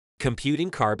Computing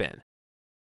carbon.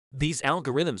 These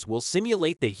algorithms will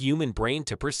simulate the human brain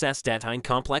to process data in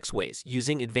complex ways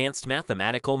using advanced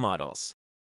mathematical models.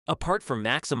 Apart from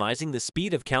maximizing the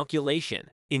speed of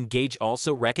calculation, Engage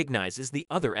also recognizes the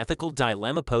other ethical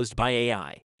dilemma posed by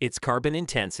AI, its carbon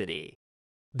intensity.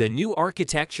 The new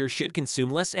architecture should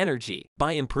consume less energy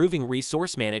by improving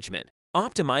resource management,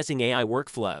 optimizing AI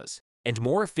workflows, and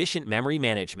more efficient memory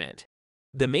management.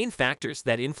 The main factors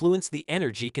that influence the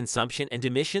energy consumption and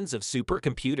emissions of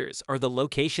supercomputers are the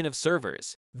location of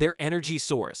servers, their energy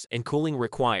source and cooling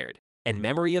required, and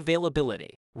memory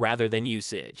availability, rather than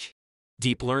usage.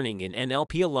 Deep learning in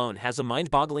NLP alone has a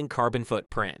mind-boggling carbon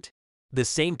footprint. The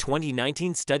same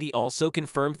 2019 study also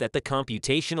confirmed that the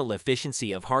computational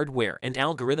efficiency of hardware and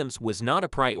algorithms was not a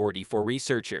priority for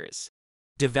researchers.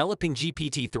 Developing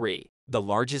GPT-3, the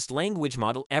largest language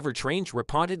model ever trained,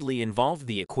 reportedly involved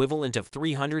the equivalent of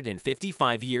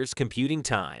 355 years computing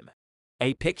time.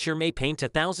 A picture may paint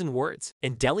 1,000 words,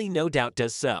 and DALL-E no doubt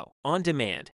does so, on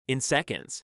demand, in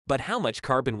seconds. But how much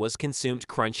carbon was consumed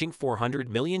crunching 400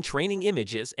 million training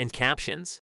images and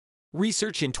captions?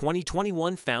 Research in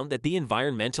 2021 found that the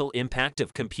environmental impact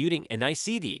of computing and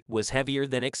ICT was heavier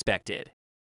than expected.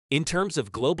 In terms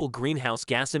of global greenhouse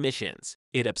gas emissions,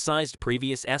 it upsized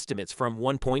previous estimates from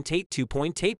 1.82%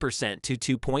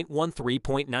 to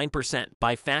 2.13.9%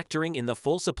 by factoring in the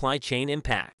full supply chain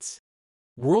impacts.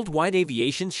 Worldwide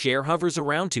aviation's share hovers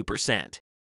around 2%.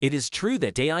 It is true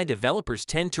that AI developers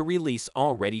tend to release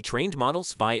already trained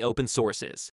models via open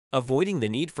sources, avoiding the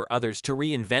need for others to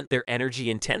reinvent their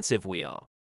energy-intensive wheel.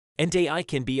 And AI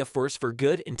can be a force for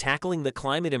good in tackling the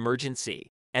climate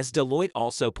emergency, as Deloitte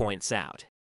also points out.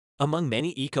 Among many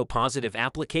eco-positive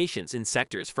applications in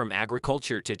sectors from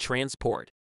agriculture to transport,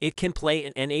 it can play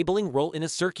an enabling role in a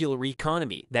circular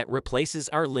economy that replaces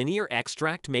our linear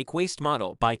extract-make-waste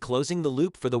model by closing the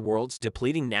loop for the world's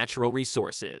depleting natural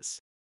resources.